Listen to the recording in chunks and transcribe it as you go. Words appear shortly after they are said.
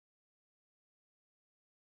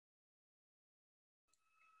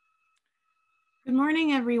Good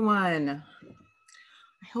morning, everyone.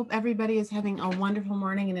 I hope everybody is having a wonderful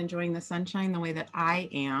morning and enjoying the sunshine the way that I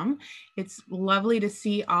am. It's lovely to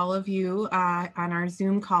see all of you on our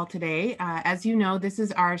Zoom call today. As you know, this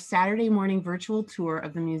is our Saturday morning virtual tour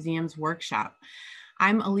of the museum's workshop.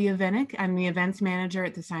 I'm Aaliyah Vinnick. I'm the events manager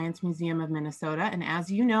at the Science Museum of Minnesota. And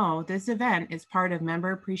as you know, this event is part of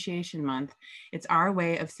Member Appreciation Month. It's our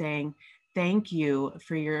way of saying thank you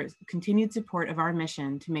for your continued support of our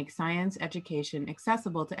mission to make science education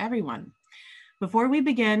accessible to everyone. Before we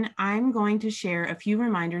begin, I'm going to share a few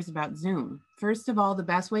reminders about Zoom. First of all, the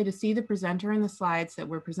best way to see the presenter and the slides that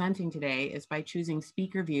we're presenting today is by choosing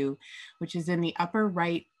Speaker View, which is in the upper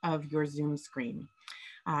right of your Zoom screen.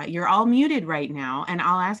 You're all muted right now, and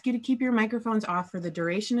I'll ask you to keep your microphones off for the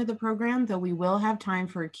duration of the program, though we will have time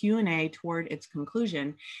for a Q&A toward its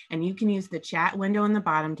conclusion, and you can use the chat window in the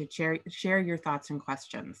bottom to share your thoughts and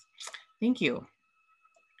questions. Thank you.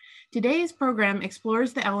 Today's program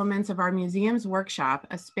explores the elements of our museum's workshop,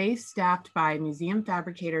 a space staffed by museum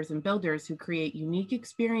fabricators and builders who create unique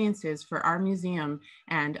experiences for our museum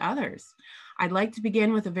and others. I'd like to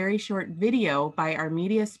begin with a very short video by our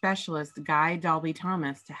media specialist, Guy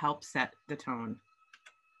Dalby-Thomas, to help set the tone.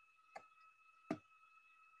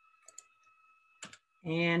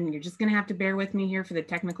 And you're just gonna have to bear with me here for the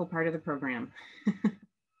technical part of the program.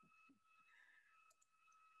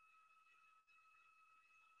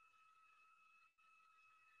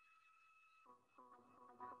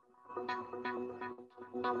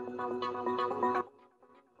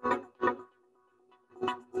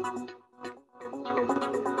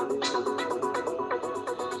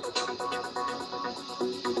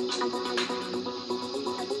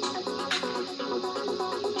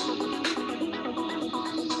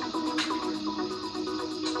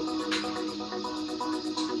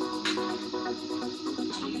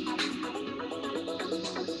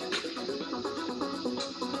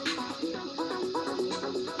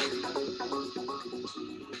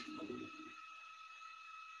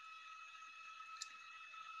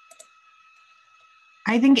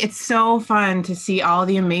 I think it's so fun to see all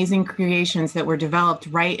the amazing creations that were developed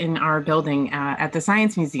right in our building at the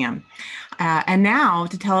Science Museum. And now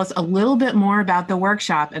to tell us a little bit more about the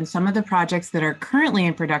workshop and some of the projects that are currently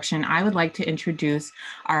in production, I would like to introduce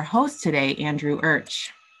our host today, Andrew Urch.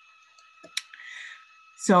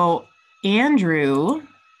 So Andrew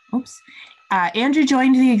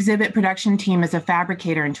joined the exhibit production team as a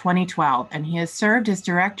fabricator in 2012, and he has served as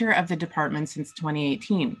director of the department since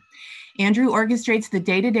 2018. Andrew orchestrates the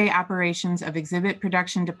day-to-day operations of exhibit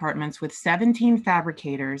production departments with 17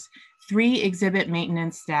 fabricators, 3 exhibit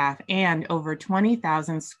maintenance staff, and over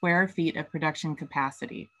 20,000 square feet of production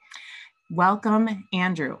capacity. Welcome,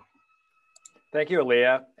 Andrew. Thank you,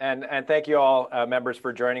 Aaliyah, and thank you all members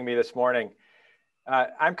for joining me this morning.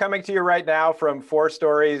 I'm coming to you right now from 4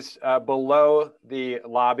 stories below the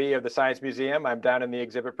lobby of the Science Museum. I'm down in the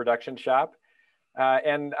exhibit production shop.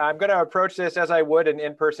 And I'm going to approach this as I would an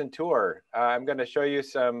in-person tour. I'm going to show you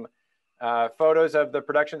some photos of the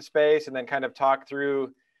production space and then kind of talk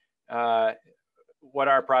through what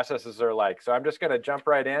our processes are like. So I'm just going to jump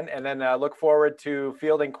right in and then look forward to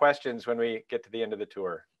fielding questions when we get to the end of the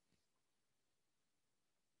tour.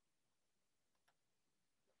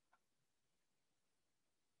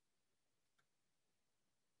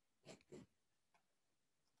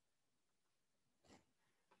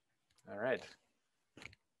 All right.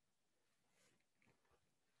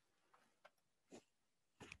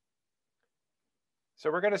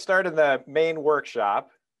 So we're going to start in the main workshop.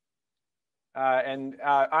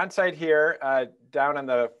 On site here, down on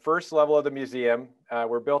the first level of the museum,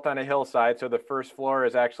 we're built on a hillside, so the first floor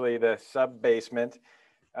is actually the sub-basement.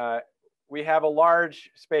 We have a large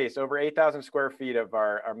space, over 8,000 square feet of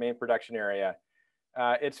our main production area.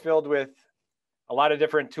 It's filled with a lot of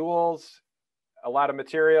different tools, a lot of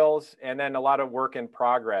materials, and then a lot of work in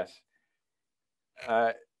progress.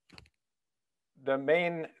 The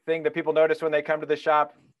main thing that people notice when they come to the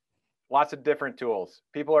shop, lots of different tools.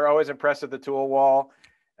 People are always impressed with the tool wall,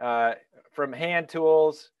 from hand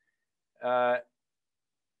tools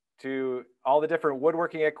to all the different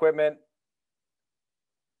woodworking equipment,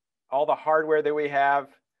 all the hardware that we have,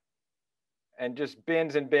 and just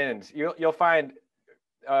bins and bins. You'll find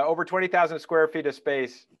over 20,000 square feet of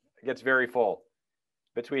space gets very full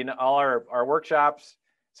between all our workshops,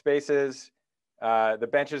 spaces, the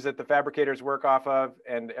benches that the fabricators work off of,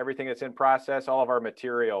 and everything that's in process, all of our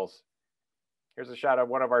materials. Here's a shot of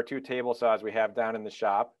one of our 2 table saws we have down in the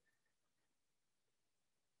shop.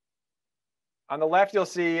 On the left, you'll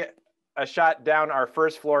see a shot down our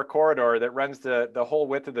first floor corridor that runs the whole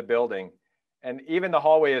width of the building. And even the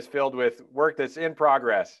hallway is filled with work that's in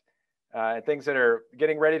progress. and things that are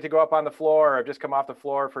getting ready to go up on the floor or have just come off the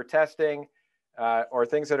floor for testing, or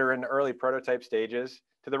things that are in early prototype stages.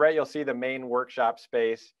 To the right, you'll see the main workshop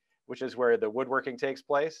space, which is where the woodworking takes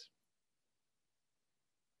place.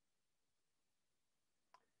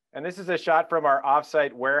 And this is a shot from our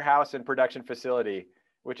offsite warehouse and production facility,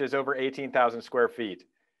 which is over 18,000 square feet.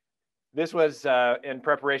 This was in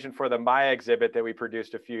preparation for the Maya exhibit that we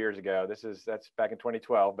produced a few years ago. That's back in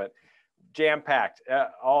 2012, but jam-packed.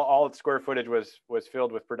 All its square footage was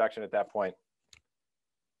filled with production at that point.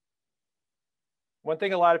 One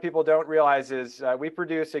thing a lot of people don't realize is we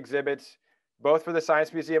produce exhibits both for the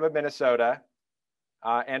Science Museum of Minnesota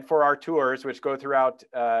and for our tours, which go throughout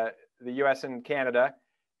the US and Canada.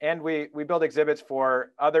 And we build exhibits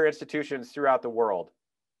for other institutions throughout the world.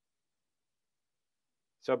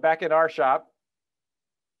 So back in our shop,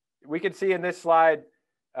 we can see in this slide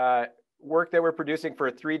work that we're producing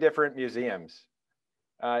for 3 different museums.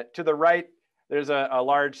 To the right, there's a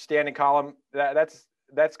large standing column.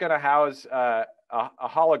 That's going to house a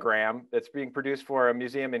hologram that's being produced for a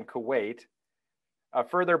museum in Kuwait.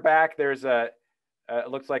 Further back, there's it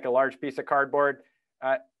looks like a large piece of cardboard.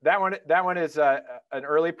 That one is an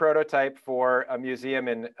early prototype for a museum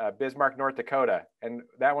in Bismarck, North Dakota, and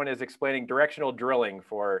that one is explaining directional drilling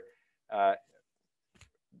for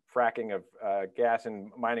fracking of gas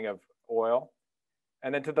and mining of oil.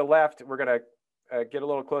 And then to the left, we're going to get a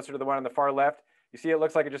little closer to the one on the far left. You see, it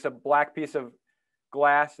looks like just a black piece of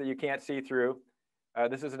glass that you can't see through.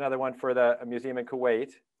 This is another one for a museum in Kuwait.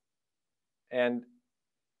 And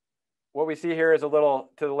what we see here is to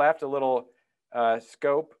the left, a little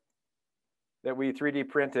scope that we 3D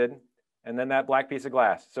printed, and then that black piece of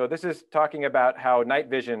glass. So this is talking about how night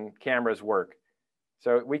vision cameras work.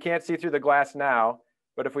 So we can't see through the glass now,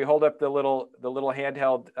 but if we hold up the little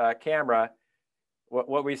handheld camera,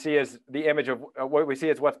 what we see is the image of what we see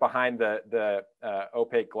is what's behind the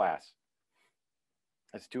opaque glass.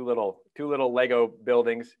 It's two little Lego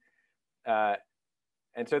buildings,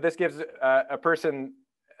 and so this gives a person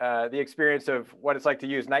the experience of what it's like to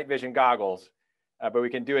use night vision goggles, but we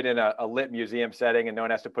can do it in a lit museum setting, and no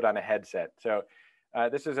one has to put on a headset. So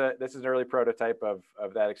this is an early prototype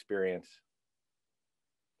of that experience.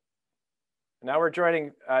 Now we're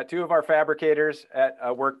joining 2 of our fabricators at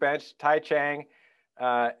a workbench, Tai Chang,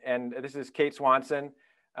 and this is Kate Swanson,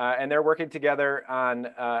 and they're working together on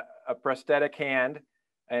a prosthetic hand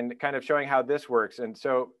and kind of showing how this works. And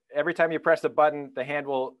so every time you press the button, the hand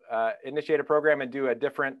will initiate a program and do a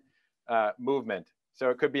different movement.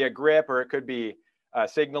 So it could be a grip, or it could be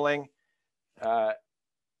signaling. And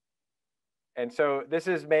so this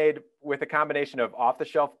is made with a combination of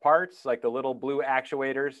off-the-shelf parts, like the little blue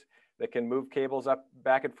actuators that can move cables up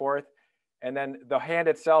back and forth. And then the hand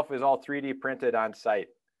itself is all 3D printed on site.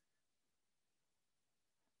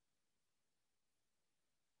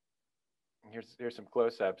 Here's some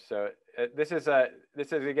close-ups. So this is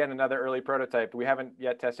again another early prototype. We haven't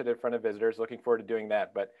yet tested it in front of visitors. Looking forward to doing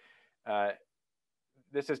that. But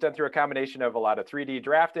this is done through a combination of a lot of 3D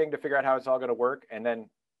drafting to figure out how it's all going to work, and then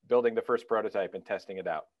building the first prototype and testing it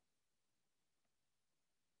out.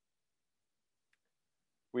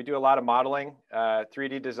 We do a lot of modeling,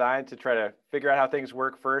 3D design, to try to figure out how things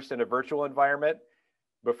work first in a virtual environment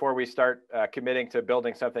before we start committing to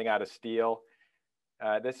building something out of steel.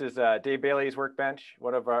 This is Dave Bailey's workbench,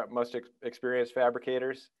 one of our most experienced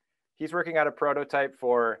fabricators. He's working on a prototype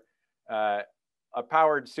for a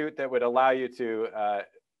powered suit that would allow you to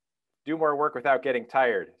do more work without getting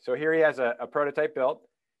tired. So here he has a prototype built.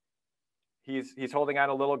 He's holding on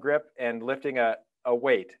a little grip and lifting a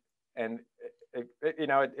weight. And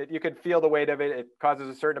you can feel the weight of it. It causes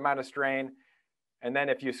a certain amount of strain. And then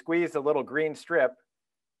if you squeeze the little green strip,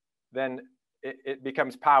 then it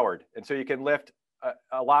becomes powered. And so you can lift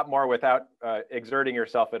a lot more without exerting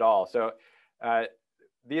yourself at all. So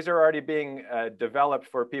these are already being developed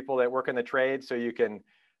for people that work in the trade, so you can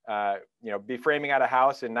be framing out a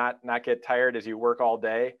house and not get tired as you work all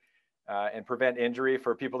day, and prevent injury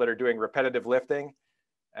for people that are doing repetitive lifting.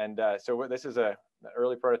 And so this is an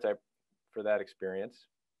early prototype for that experience.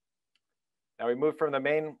 Now we move from the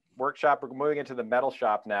main workshop, we're moving into the metal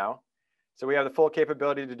shop now. So we have the full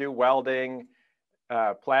capability to do welding,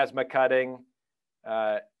 plasma cutting,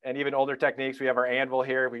 and even older techniques. We have our anvil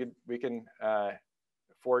here. We can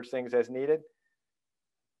forge things as needed.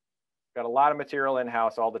 Got a lot of material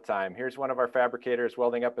in-house all the time. Here's one of our fabricators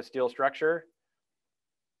welding up a steel structure.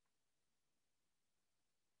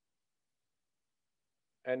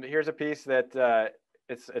 And here's a piece that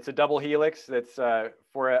it's a double helix that's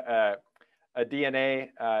for a DNA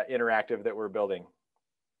interactive that we're building.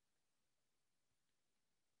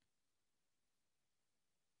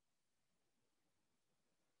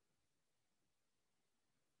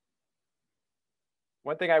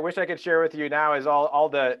 One thing I wish I could share with you now is all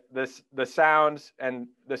the sounds and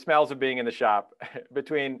the smells of being in the shop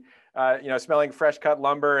between smelling fresh cut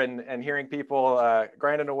lumber and hearing people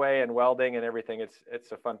grinding away and welding and everything.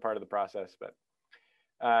 It's a fun part of the process.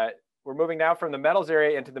 But we're moving now from the metals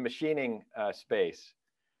area into the machining space.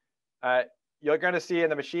 You're going to see in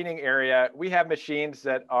the machining area, we have machines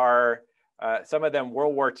that are some of them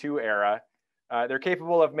World War II era. They're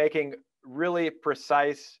capable of making really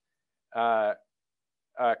precise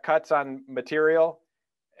cuts on material,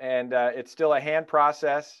 and it's still a hand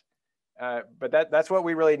process, but that's what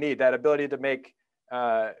we really need, that ability to make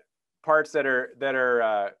parts that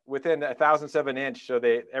are within 1/1000th of an inch, so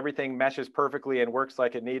everything meshes perfectly and works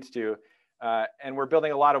like it needs to. And we're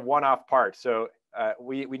building a lot of one-off parts, so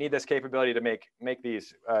we need this capability to make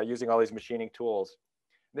these using all these machining tools.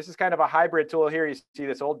 This is kind of a hybrid tool here. You see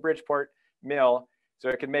this old Bridgeport mill, so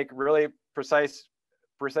it can make really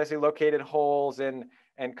precisely located holes and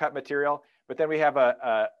cut material. But then we have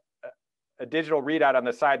a digital readout on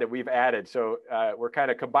the side that we've added. So we're kind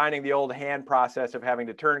of combining the old hand process of having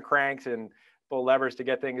to turn cranks and pull levers to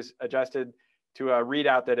get things adjusted to a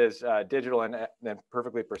readout that is digital and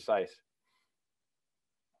perfectly precise.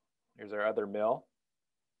 Here's our other mill.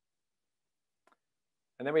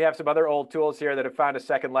 And then we have some other old tools here that have found a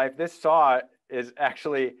second life. This saw is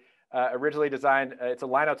actually originally designed, it's a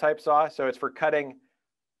linotype saw, so it's for cutting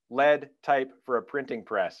lead type for a printing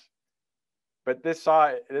press. But this saw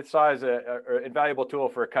is an invaluable tool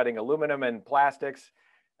for cutting aluminum and plastics,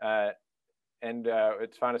 and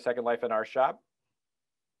it's found a second life in our shop.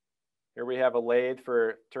 Here we have a lathe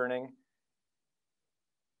for turning.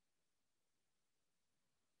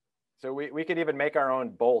 So we could even make our own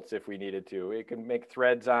bolts if we needed to. We can make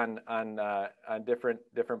threads on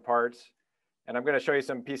different parts. And I'm going to show you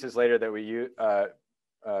some pieces later that we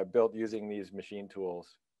built using these machine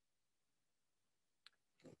tools.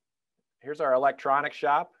 Here's our electronics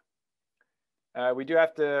shop. We do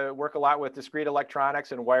have to work a lot with discrete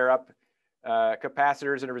electronics and wire up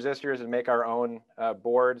capacitors and resistors and make our own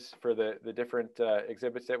boards for the different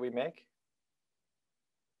exhibits that we make.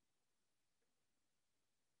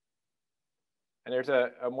 And there's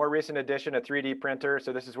a more recent addition, a 3D printer.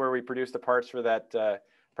 So this is where we produce the parts for that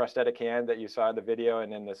prosthetic hand that you saw in the video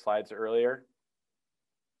and in the slides earlier.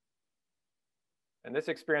 And this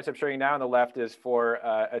experience I'm showing you now on the left is for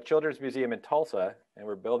a children's museum in Tulsa, and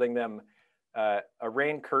we're building them a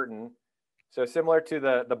rain curtain. So similar to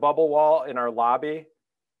the bubble wall in our lobby,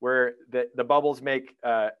 where the bubbles make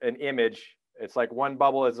an image. It's like one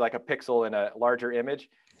bubble is like a pixel in a larger image.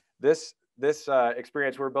 This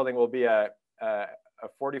experience we're building will be a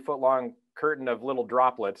 40-foot long curtain of little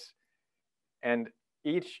droplets, and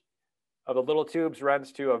each of the little tubes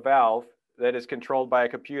runs to a valve that is controlled by a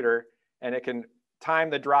computer, and it can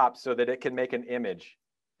time the drops so that it can make an image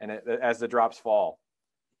and as the drops fall.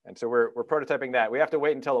 And so we're prototyping that. We have to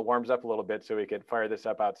wait until it warms up a little bit so we can fire this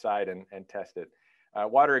up outside and test it.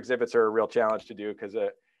 Water exhibits are a real challenge to do because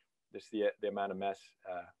just the amount of mess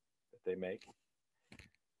that they make.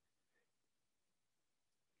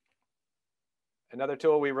 Another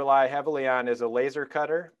tool we rely heavily on is a laser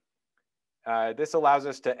cutter. This allows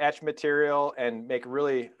us to etch material and make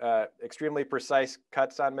really extremely precise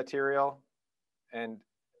cuts on material. And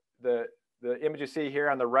the image you see here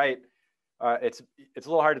on the right, it's a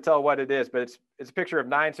little hard to tell what it is, but it's a picture of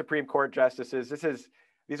 9 Supreme Court justices.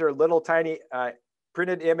 These are little tiny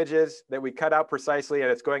printed images that we cut out precisely,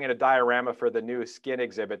 and it's going in a diorama for the new skin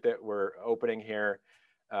exhibit that we're opening here.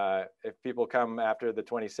 If people come after the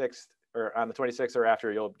 26th or on the 26th or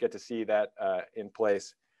after, you'll get to see that in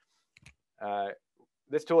place.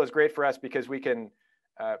 This tool is great for us because we can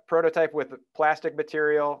prototype with plastic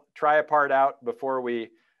material, try a part out before we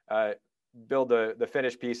build the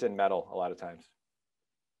finished piece in metal a lot of times.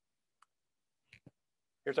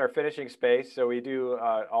 Here's our finishing space. So we do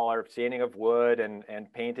all our sanding of wood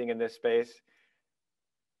and painting in this space.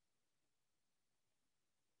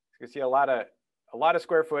 You can see a lot of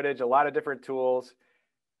square footage, a lot of different tools.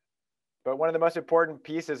 But one of the most important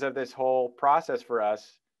pieces of this whole process for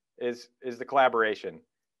us is the collaboration.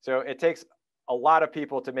 So it takes a lot of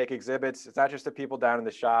people to make exhibits. It's not just the people down in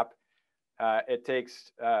the shop. It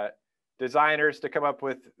takes designers to come up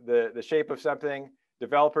with the shape of something,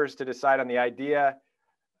 developers to decide on the idea,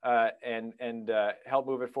 and help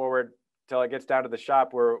move it forward till it gets down to the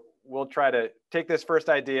shop where we'll try to take this first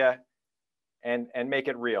idea and make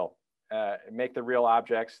it real, make the real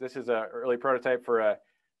objects. This is an early prototype for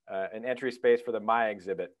an entry space for the Maya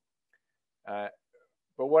exhibit.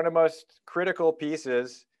 But one of the most critical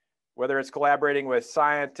pieces, whether it's collaborating with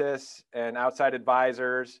scientists and outside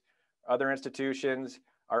advisors, other institutions,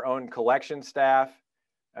 our own collection staff,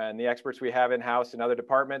 and the experts we have in-house in other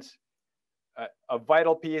departments. A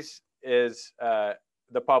vital piece is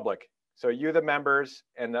the public. So you, the members,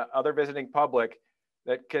 and the other visiting public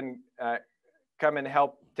that can come and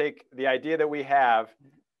help take the idea that we have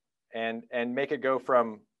and make it go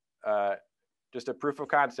from just a proof of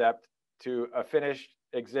concept to a finished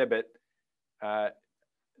exhibit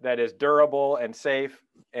that is durable and safe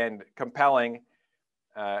and compelling.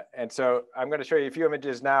 And so I'm going to show you a few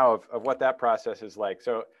images now of what that process is like.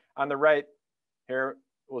 So on the right here,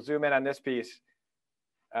 we'll zoom in on this piece.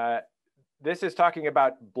 This is talking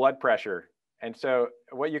about blood pressure. And so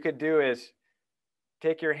what you could do is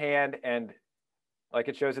take your hand and, like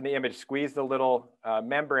it shows in the image, squeeze the little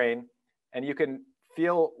membrane, and you can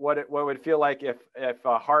feel what it would feel like if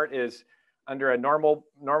a heart is under a normal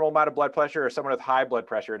amount of blood pressure or someone with high blood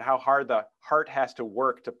pressure, and how hard the heart has to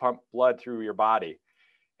work to pump blood through your body.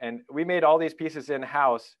 And we made all these pieces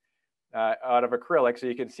in-house out of acrylic, so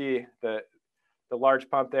you can see the large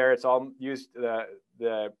pump there. It's all used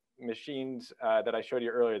the machines that I showed you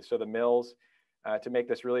earlier, so the mills, to make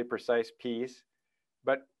this really precise piece.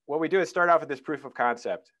 But what we do is start off with this proof of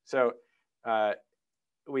concept. So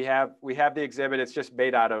we have the exhibit. It's just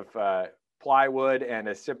made out of plywood and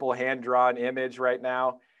a simple hand-drawn image right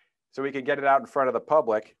now, so we can get it out in front of the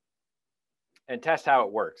public and test how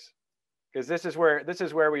it works. Because this is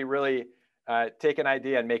where we really take an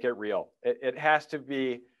idea and make it real. It has to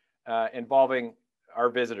be involving our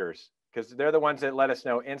visitors, because they're the ones that let us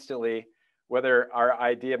know instantly whether our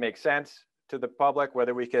idea makes sense to the public,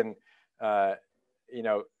 whether we can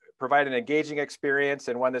provide an engaging experience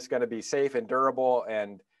and one that's going to be safe and durable,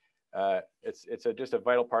 and it's just a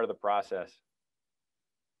vital part of the process.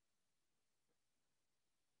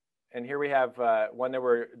 And here we have one that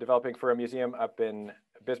we're developing for a museum up in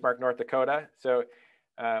Bismarck, North Dakota. So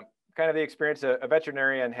kind of the experience a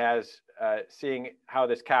veterinarian has seeing how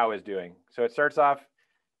this cow is doing. So it starts off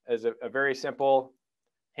as a very simple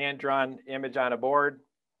hand-drawn image on a board,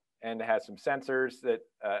 and it has some sensors that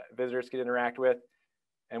visitors can interact with.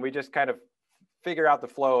 And we just kind of figure out the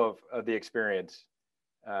flow of the experience.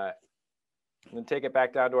 And then take it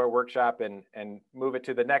back down to our workshop and move it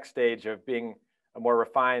to the next stage of being a more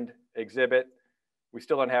refined exhibit. We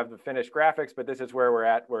still don't have the finished graphics, but this is where we're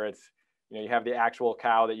at, where it's, you have the actual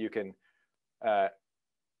cow that you can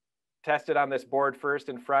test it on this board first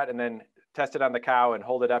in front, and then test it on the cow and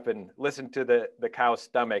hold it up and listen to the cow's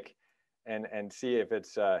stomach and see if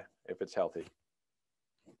it's healthy.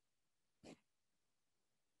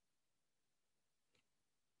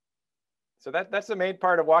 So that's the main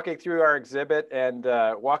part of walking through our exhibit and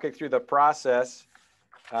walking through the process.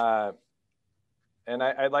 And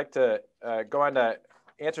I'd like to go on to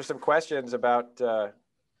answer some questions about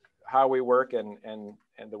how we work and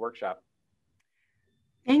the workshop.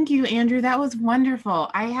 Thank you, Andrew. That was wonderful.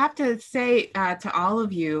 I have to say to all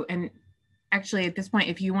of you, and actually at this point,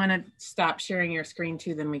 if you want to stop sharing your screen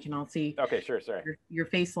too, then we can all see. Okay, sure, sorry. Your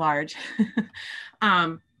face large.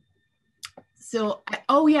 Oh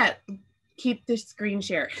yeah. Keep the screen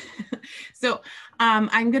share. So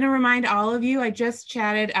I'm going to remind all of you, I just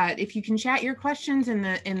chatted, if you can chat your questions in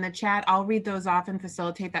the chat, I'll read those off and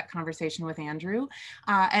facilitate that conversation with Andrew.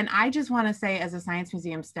 And I just want to say, as a Science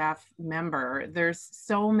Museum staff member, there's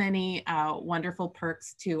so many wonderful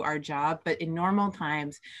perks to our job, but in normal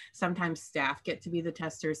times, sometimes staff get to be the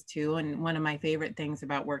testers too. And one of my favorite things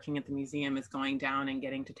about working at the museum is going down and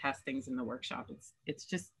getting to test things in the workshop. It's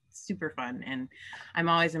just super fun, and I'm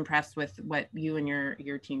always impressed with what you and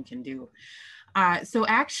your team can do. So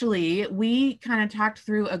actually, we kind of talked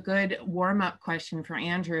through a good warm-up question for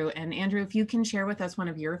Andrew. And Andrew, if you can share with us one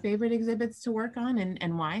of your favorite exhibits to work on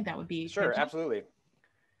and why, that would be sure, absolutely.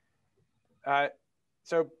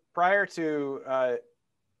 So prior to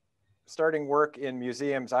starting work in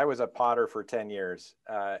museums, I was a potter for 10 years,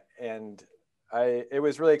 and it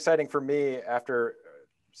was really exciting for me after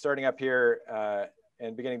starting up here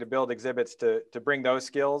and beginning to build exhibits to bring those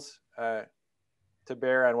skills to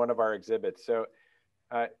bear on one of our exhibits. So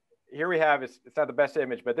here we have, it's not the best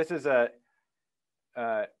image, but this is an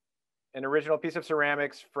original piece of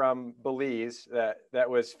ceramics from Belize that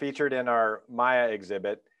was featured in our Maya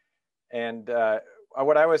exhibit. And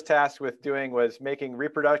what I was tasked with doing was making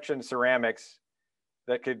reproduction ceramics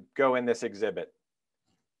that could go in this exhibit.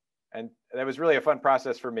 And that was really a fun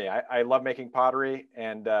process for me. I love making pottery,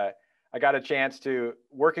 and I got a chance to,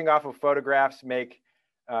 working off of photographs, make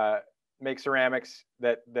ceramics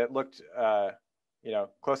that looked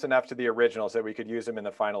close enough to the originals that we could use them in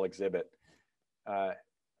the final exhibit. That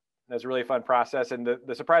was a really fun process. And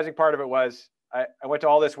the surprising part of it was I went to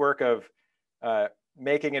all this work of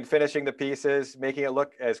making and finishing the pieces, making it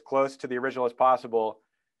look as close to the original as possible.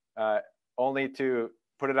 only to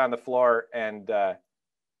put it on the floor and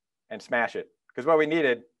smash it. Because what we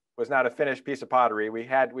needed was not a finished piece of pottery. We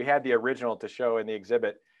had the original to show in the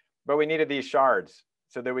exhibit, but we needed these shards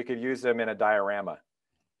so that we could use them in a diorama.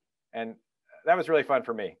 And that was really fun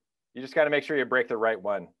for me. You just got to make sure you break the right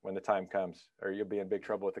one when the time comes, or you'll be in big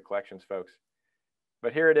trouble with the collections folks.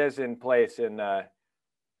 But here it is in place in a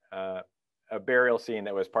burial scene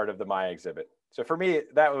that was part of the Maya exhibit. So for me,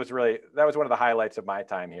 that was one of the highlights of my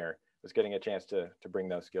time here, was getting a chance to bring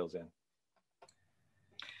those skills in.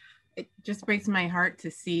 It just breaks my heart to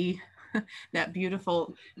see that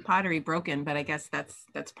beautiful pottery broken, but I guess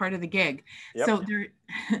that's part of the gig. Yep. So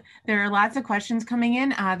there are lots of questions coming in.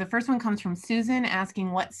 The first one comes from Susan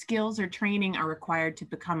asking what skills or training are required to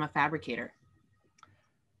become a fabricator?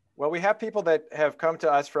 Well, we have people that have come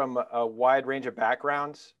to us from a wide range of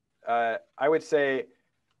backgrounds. I would say,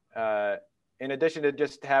 in addition to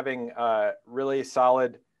just having really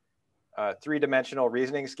solid three-dimensional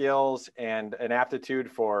reasoning skills and an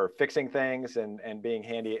aptitude for fixing things and being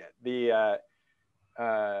handy, a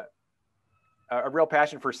real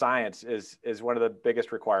passion for science is one of the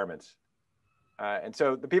biggest requirements. And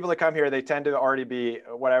so the people that come here, they tend to already be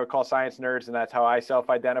what I would call science nerds, and that's how I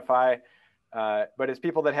self-identify. But it's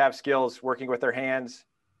people that have skills working with their hands.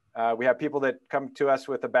 We have people that come to us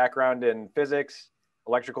with a background in physics,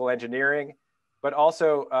 electrical engineering, but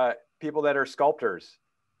also people that are sculptors,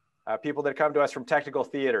 people that come to us from technical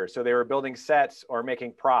theater. So they were building sets or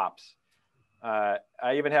making props. I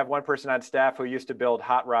even have one person on staff who used to build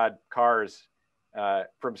hot rod cars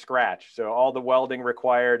from scratch. So all the welding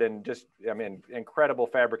required and just, I mean, incredible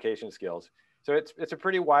fabrication skills. So it's a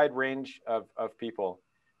pretty wide range of people.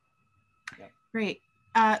 Yeah. Great.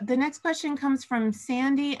 The next question comes from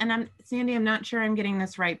Sandy, and I'm not sure I'm getting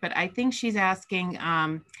this right, but I think she's asking,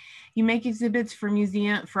 you make exhibits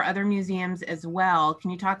for other museums as well. Can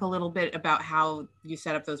you talk a little bit about how you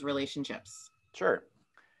set up those relationships? Sure.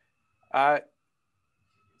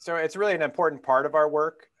 So it's really an important part of our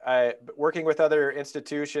work. Working with other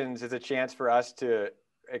institutions is a chance for us to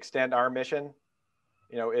extend our mission.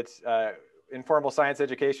 You know, it's informal science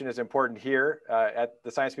education is important here at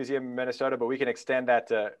the Science Museum in Minnesota, but we can extend that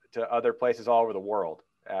to other places all over the world,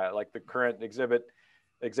 like the current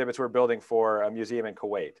exhibits we're building for a museum in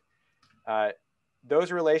Kuwait.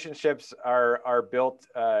 Those relationships are built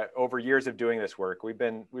over years of doing this work. We've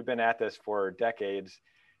been at this for decades,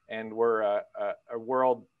 and we're a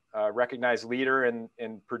world recognized leader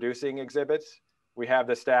in producing exhibits. We have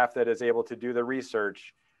the staff that is able to do the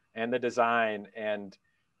research and the design and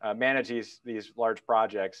manage these large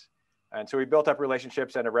projects. And so we built up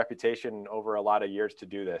relationships and a reputation over a lot of years to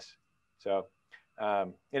do this. So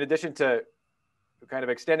in addition to kind of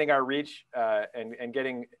extending our reach and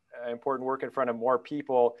getting important work in front of more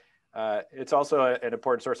people, it's also an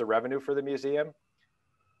important source of revenue for the museum.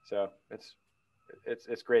 So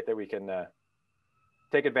it's great that we can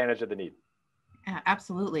take advantage of the need.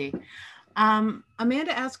 Absolutely.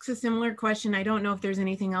 Amanda asks a similar question. I don't know if there's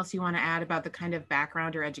anything else you want to add about the kind of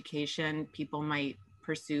background or education people might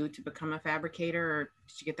pursue to become a fabricator, or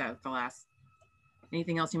did you get that at the last?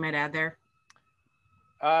 Anything else you might add there?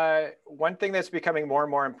 One thing that's becoming more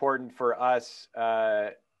and more important for us,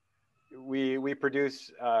 we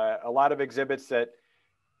produce a lot of exhibits that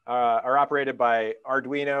are operated by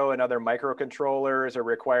Arduino and other microcontrollers or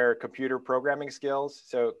require computer programming skills.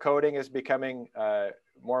 So coding is becoming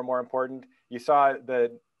more and more important. You saw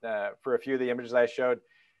for a few of the images I showed,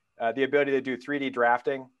 the ability to do 3D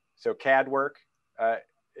drafting. So CAD work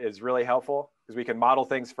is really helpful because we can model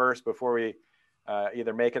things first before we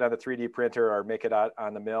either make it on the 3D printer or make it out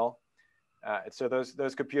on the mill. So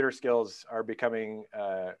those computer skills are becoming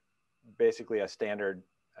basically a standard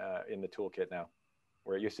in the toolkit now,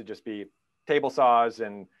 where it used to just be table saws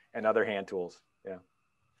and other hand tools. Yeah.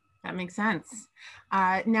 That makes sense.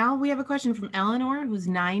 Now we have a question from Eleanor, who's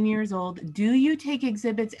 9 years old. Do you take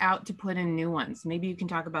exhibits out to put in new ones? Maybe you can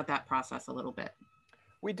talk about that process a little bit.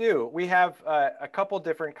 We do. We have a couple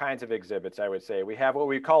different kinds of exhibits, I would say. We have what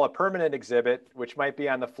we call a permanent exhibit, which might be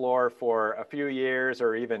on the floor for a few years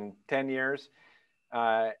or even 10 years,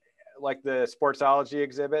 like the sportsology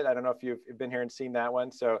exhibit. I don't know if you've been here and seen that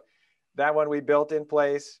one. So that one we built in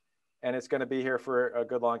place, and it's going to be here for a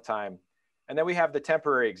good long time. And then we have the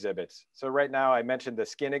temporary exhibits. So right now I mentioned the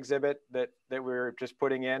skin exhibit that we're just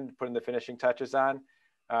putting the finishing touches on.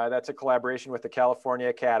 That's a collaboration with the California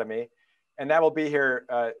Academy. And that will be here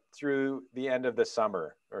through the end of the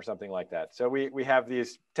summer or something like that. So we have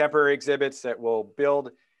these temporary exhibits that we'll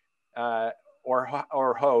build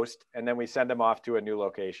or host, and then we send them off to a new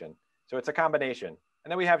location. So it's a combination.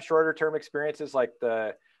 And then we have shorter term experiences like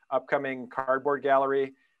the upcoming cardboard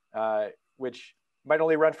gallery, which might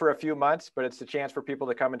only run for a few months, but it's a chance for people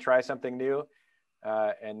to come and try something new,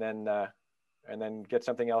 and then get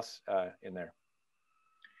something else in there.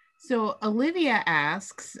 So Olivia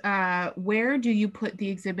asks, where do you put the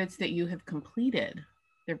exhibits that you have completed?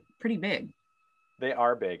 They're pretty big. They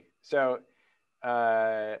are big. So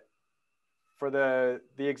for the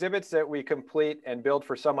exhibits that we complete and build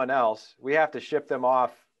for someone else, we have to ship them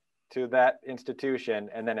off to that institution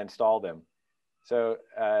and then install them. So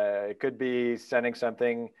it could be sending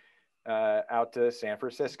something out to San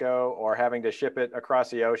Francisco, or having to ship it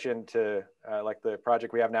across the ocean to like the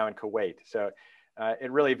project we have now in Kuwait. So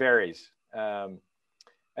it really varies. And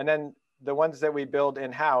then the ones that we build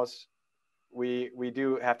in-house, we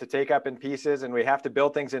do have to take up in pieces, and we have to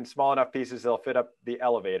build things in small enough pieces they'll fit up the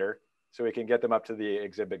elevator so we can get them up to the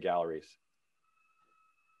exhibit galleries.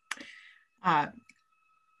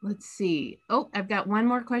 Let's see. Oh, I've got one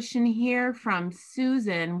more question here from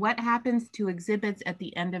Susan. What happens to exhibits at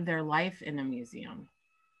the end of their life in a museum?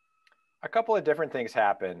 A couple of different things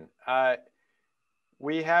happen.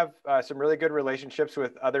 We have some really good relationships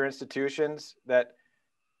with other institutions that,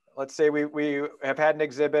 let's say we have had an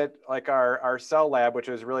exhibit like our cell lab, which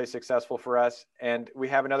was really successful for us, and we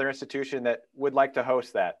have another institution that would like to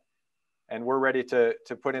host that, and we're ready to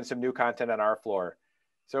put in some new content on our floor.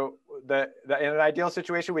 So in an ideal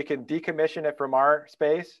situation, we can decommission it from our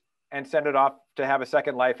space and send it off to have a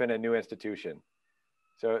second life in a new institution.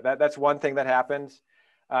 So that's one thing that happens.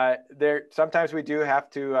 Sometimes we do have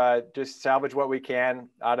to just salvage what we can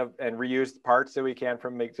out of and reuse parts that we can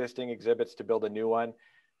from existing exhibits to build a new one.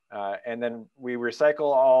 And then we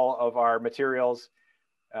recycle all of our materials.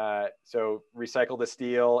 So recycle the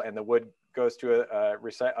steel, and the wood goes to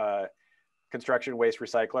a construction waste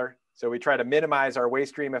recycler. So we try to minimize our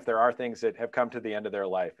waste stream if there are things that have come to the end of their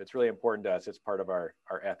life. It's really important to us. It's part of our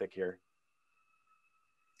ethic here.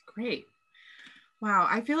 Great. Wow,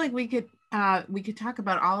 I feel like we could talk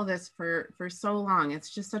about all of this for so long. It's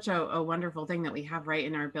just such a wonderful thing that we have right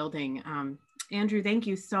in our building. Andrew, thank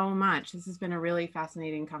you so much. This has been a really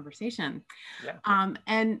fascinating conversation. Yeah.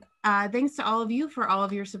 And thanks to all of you for all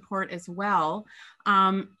of your support as well.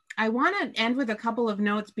 I want to end with a couple of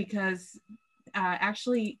notes, because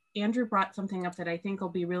actually, Andrew brought something up that I think will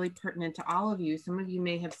be really pertinent to all of you. Some of you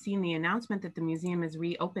may have seen the announcement that the museum is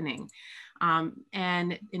reopening.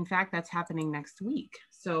 And in fact, that's happening next week.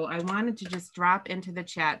 So I wanted to just drop into the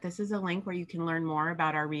chat. This is a link where you can learn more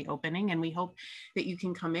about our reopening, and we hope that you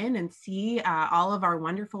can come in and see all of our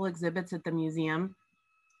wonderful exhibits at the museum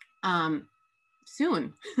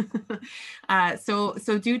soon.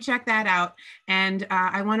 So do check that out. And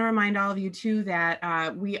I want to remind all of you too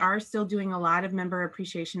that we are still doing a lot of Member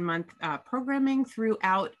Appreciation Month programming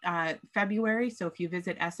throughout February. So if you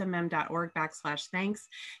visit smm.org/thanks,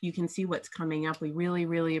 you can see what's coming up. We really,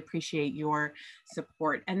 really appreciate your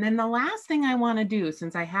support. And then the last thing I want to do,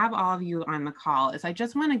 since I have all of you on the call, is I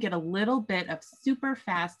just want to get a little bit of super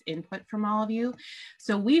fast input from all of you.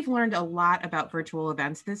 So we've learned a lot about virtual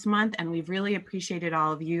events this month, and we've really appreciated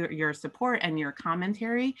all of your support and your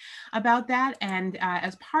commentary about that. And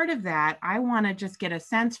as part of that, I want to just get a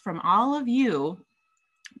sense from all of you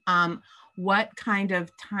what kind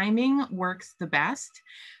of timing works the best.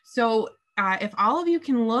 So if all of you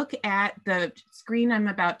can look at the screen I'm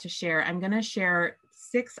about to share, I'm going to share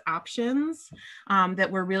 6 options that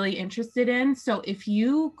we're really interested in. So if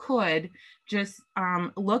you could just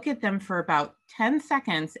look at them for about 10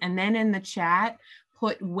 seconds, and then in the chat,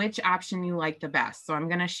 put which option you like the best. So I'm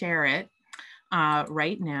going to share it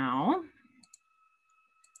right now.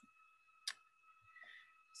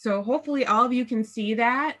 So hopefully all of you can see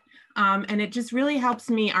that. And it just really helps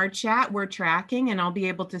me. Our chat, we're tracking, and I'll be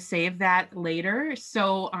able to save that later.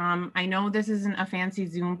 So I know this isn't a fancy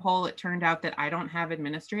Zoom poll. It turned out that I don't have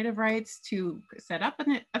administrative rights to set up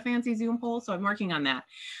a fancy Zoom poll, so I'm working on that.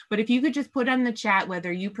 But if you could just put on the chat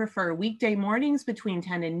whether you prefer weekday mornings between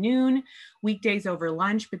 10 and noon, weekdays over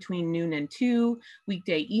lunch between noon and 2,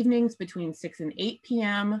 weekday evenings between 6 and 8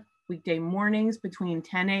 p.m., weekday mornings between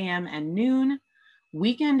 10 a.m. and noon,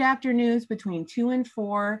 weekend afternoons between 2 and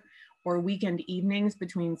 4, or weekend evenings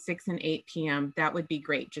between 6 and 8 p.m. That would be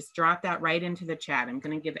great. Just drop that right into the chat. I'm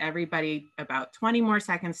going to give everybody about 20 more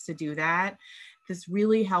seconds to do that. This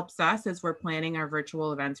really helps us as we're planning our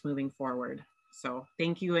virtual events moving forward. So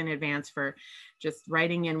thank you in advance for just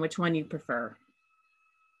writing in which one you prefer.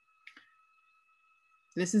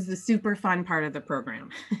 This is the super fun part of the program.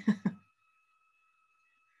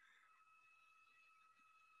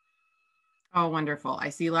 Oh, wonderful. I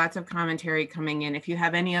see lots of commentary coming in. If you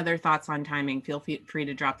have any other thoughts on timing, feel free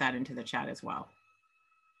to drop that into the chat as well.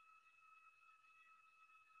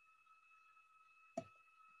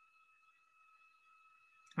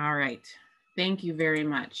 All right. Thank you very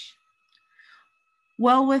much.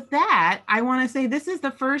 Well, with that, I want to say this is the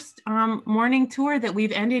first morning tour that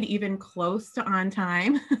we've ended even close to on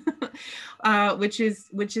time, which is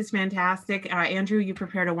fantastic. Andrew, you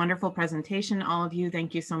prepared a wonderful presentation. All of you,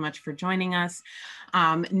 thank you so much for joining us.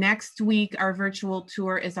 Next week, our virtual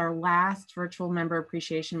tour is our last virtual Member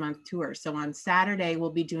Appreciation Month tour. So on Saturday, we'll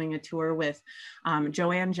be doing a tour with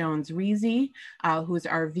Joanne Jones-Reezy, who's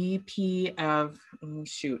our VP of, oh,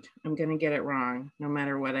 shoot, I'm going to get it wrong no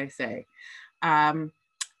matter what I say.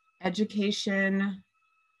 Education,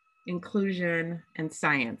 inclusion, and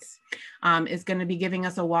science is going to be giving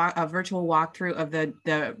us a virtual walkthrough of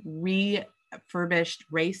the refurbished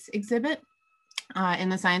race exhibit in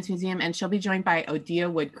the Science Museum, and she'll be joined by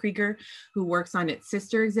Odia Wood-Krieger, who works on its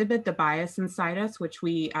sister exhibit, The Bias Inside Us, which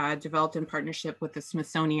we developed in partnership with the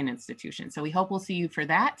Smithsonian Institution. So we hope we'll see you for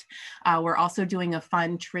that. We're also doing a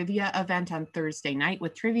fun trivia event on Thursday night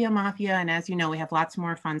with Trivia Mafia, and as you know, we have lots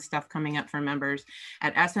more fun stuff coming up for members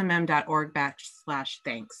at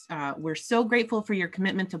smm.org/thanks. We're so grateful for your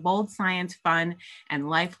commitment to bold science, fun, and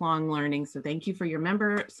lifelong learning. So thank you for your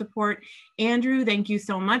member support. Andrew, thank you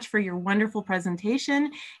so much for your wonderful presentation.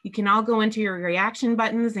 You can all go into your reaction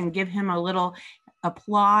buttons and give him a little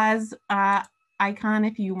applause icon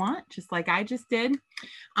if you want, just like I just did.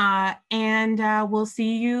 And we'll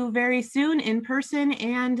see you very soon in person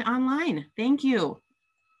and online. Thank you.